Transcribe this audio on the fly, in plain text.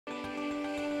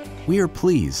We are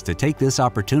pleased to take this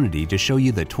opportunity to show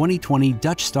you the 2020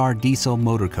 Dutch Star Diesel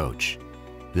Motor Coach.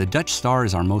 The Dutch Star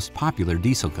is our most popular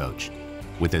diesel coach.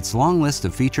 With its long list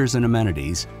of features and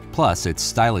amenities, plus its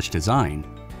stylish design,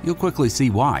 you'll quickly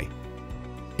see why.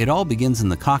 It all begins in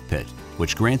the cockpit,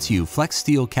 which grants you flex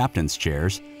steel captain's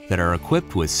chairs that are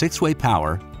equipped with 6-way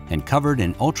power and covered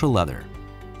in ultra leather.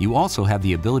 You also have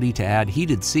the ability to add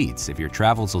heated seats if your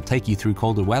travels will take you through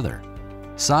colder weather.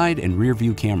 Side and rear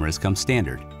view cameras come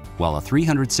standard, while a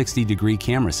 360-degree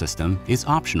camera system is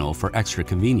optional for extra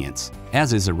convenience,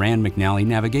 as is a Rand McNally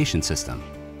navigation system.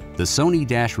 The Sony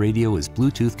Dash radio is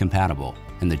Bluetooth compatible,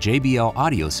 and the JBL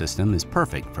audio system is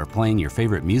perfect for playing your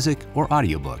favorite music or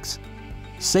audiobooks.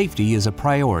 Safety is a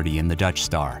priority in the Dutch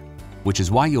Star, which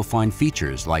is why you'll find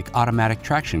features like automatic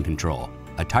traction control,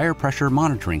 a tire pressure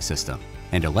monitoring system,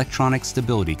 and electronic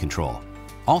stability control.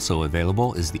 Also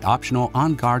available is the optional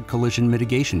on-guard collision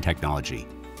mitigation technology,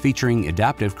 featuring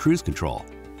adaptive cruise control.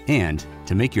 And,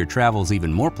 to make your travels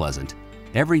even more pleasant,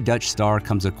 every Dutch Star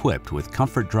comes equipped with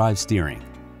Comfort Drive steering.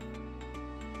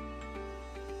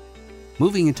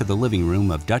 Moving into the living room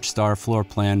of Dutch Star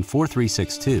Floorplan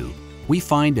 4362, we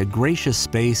find a gracious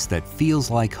space that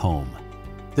feels like home.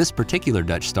 This particular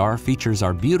Dutch Star features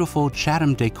our beautiful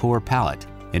Chatham decor palette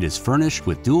and is furnished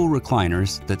with dual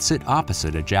recliners that sit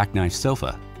opposite a jackknife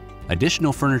sofa.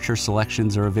 Additional furniture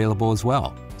selections are available as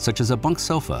well, such as a bunk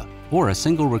sofa or a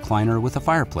single recliner with a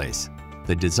fireplace.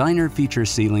 The designer feature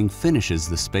ceiling finishes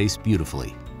the space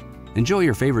beautifully. Enjoy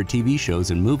your favorite TV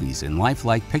shows and movies in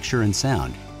lifelike picture and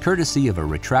sound, courtesy of a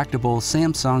retractable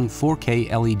Samsung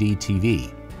 4K LED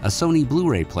TV, a Sony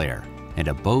Blu-ray player, and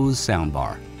a Bose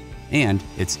soundbar. And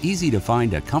it's easy to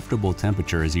find a comfortable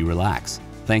temperature as you relax,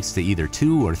 thanks to either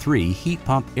 2 or 3 heat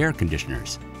pump air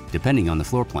conditioners, depending on the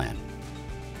floor plan.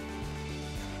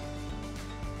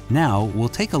 Now we'll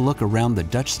take a look around the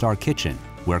Dutch Star kitchen,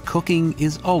 where cooking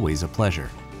is always a pleasure.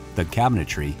 The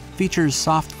cabinetry features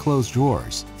soft closed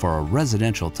drawers for a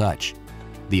residential touch.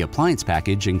 The appliance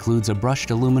package includes a brushed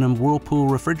aluminum Whirlpool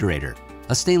refrigerator,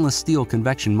 a stainless steel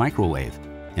convection microwave,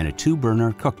 and a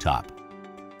 2-burner cooktop.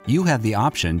 You have the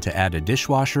option to add a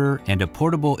dishwasher and a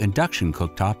portable induction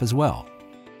cooktop as well.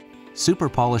 Super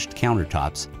polished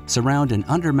countertops surround an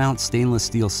undermount stainless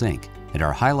steel sink and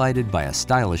are highlighted by a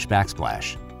stylish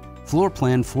backsplash.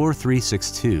 Floorplan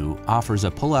 4362 offers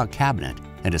a pull-out cabinet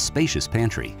and a spacious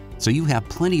pantry, so you have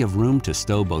plenty of room to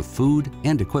stow both food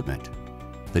and equipment.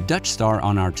 The Dutch Star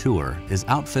on our tour is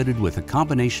outfitted with a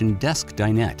combination desk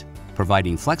dinette,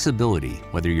 providing flexibility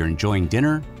whether you're enjoying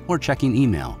dinner or checking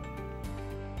email.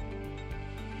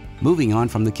 Moving on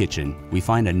from the kitchen, we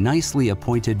find a nicely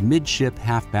appointed midship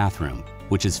half bathroom,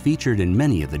 which is featured in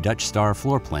many of the Dutch Star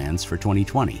floor plans for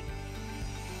 2020.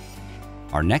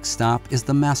 Our next stop is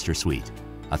the Master Suite,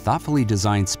 a thoughtfully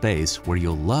designed space where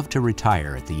you'll love to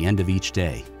retire at the end of each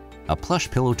day. A plush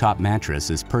pillow top mattress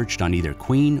is perched on either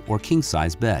queen or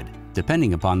king-size bed,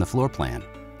 depending upon the floor plan,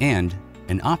 and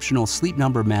an optional Sleep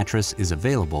Number mattress is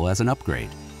available as an upgrade.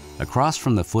 Across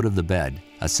from the foot of the bed,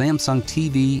 a Samsung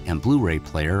TV and Blu-ray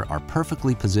player are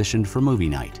perfectly positioned for movie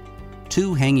night.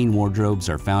 2 hanging wardrobes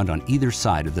are found on either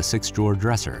side of the 6-drawer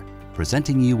dresser,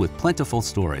 presenting you with plentiful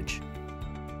storage.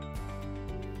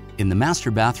 In the master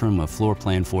bathroom of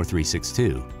Floorplan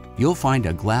 4362, you'll find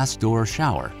a glass door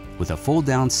shower with a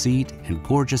fold-down seat and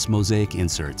gorgeous mosaic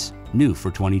inserts, new for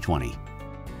 2020.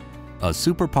 A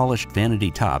super polished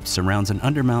vanity top surrounds an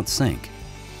undermount sink.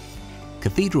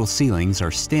 Cathedral ceilings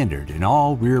are standard in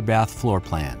all rear bath floor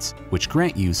plans, which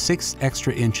grant you 6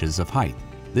 extra inches of height.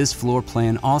 This floor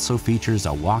plan also features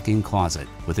a walk-in closet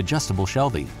with adjustable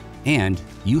shelving, and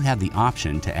you have the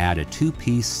option to add a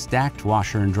 2-piece stacked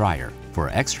washer and dryer for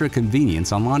extra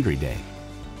convenience on laundry day.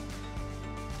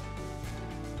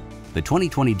 The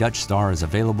 2020 Dutch Star is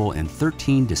available in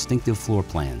 13 distinctive floor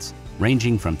plans,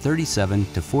 ranging from 37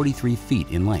 to 43 feet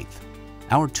in length.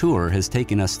 Our tour has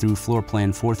taken us through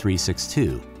Floorplan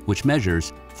 4362, which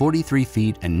measures 43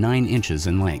 feet and 9 inches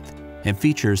in length, and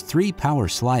features 3 power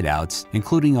slide-outs,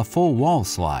 including a full wall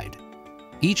slide.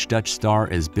 Each Dutch Star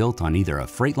is built on either a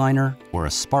Freightliner or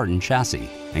a Spartan chassis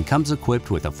and comes equipped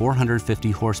with a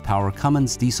 450 horsepower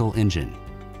Cummins diesel engine.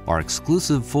 Our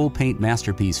exclusive full paint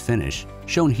masterpiece finish,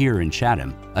 shown here in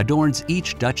Chatham, adorns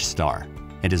each Dutch Star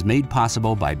and is made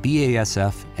possible by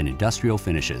BASF and Industrial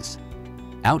Finishes.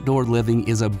 Outdoor living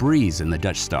is a breeze in the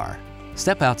Dutch Star.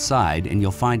 Step outside and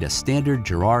you'll find a standard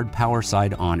Girard power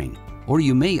side awning, or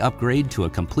you may upgrade to a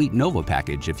complete Nova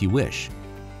package if you wish.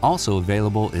 Also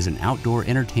available is an outdoor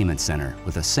entertainment center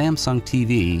with a Samsung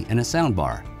TV and a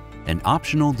soundbar. An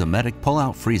optional Dometic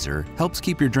pull-out freezer helps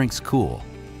keep your drinks cool,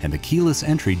 and the keyless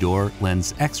entry door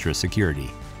lends extra security.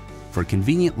 For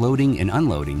convenient loading and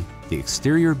unloading, the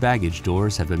exterior baggage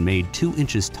doors have been made 2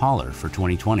 inches taller for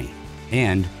 2020.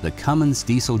 And the Cummins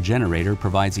diesel generator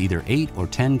provides either 8 or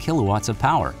 10 kilowatts of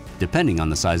power, depending on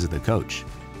the size of the coach.